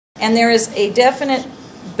And there is a definite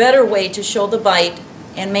better way to show the bite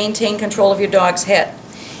and maintain control of your dog's head.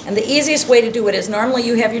 And the easiest way to do it is normally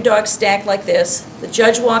you have your dog stacked like this. The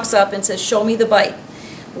judge walks up and says, "Show me the bite."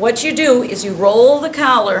 What you do is you roll the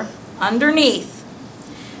collar underneath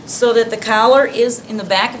so that the collar is in the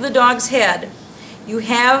back of the dog's head. You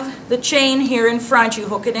have the chain here in front. You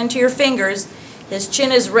hook it into your fingers. His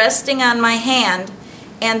chin is resting on my hand,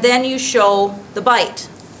 and then you show the bite.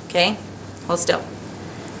 Okay? Hold still.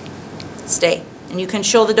 Stay. And you can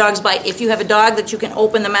show the dog's bite. If you have a dog that you can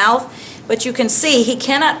open the mouth, but you can see he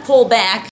cannot pull back.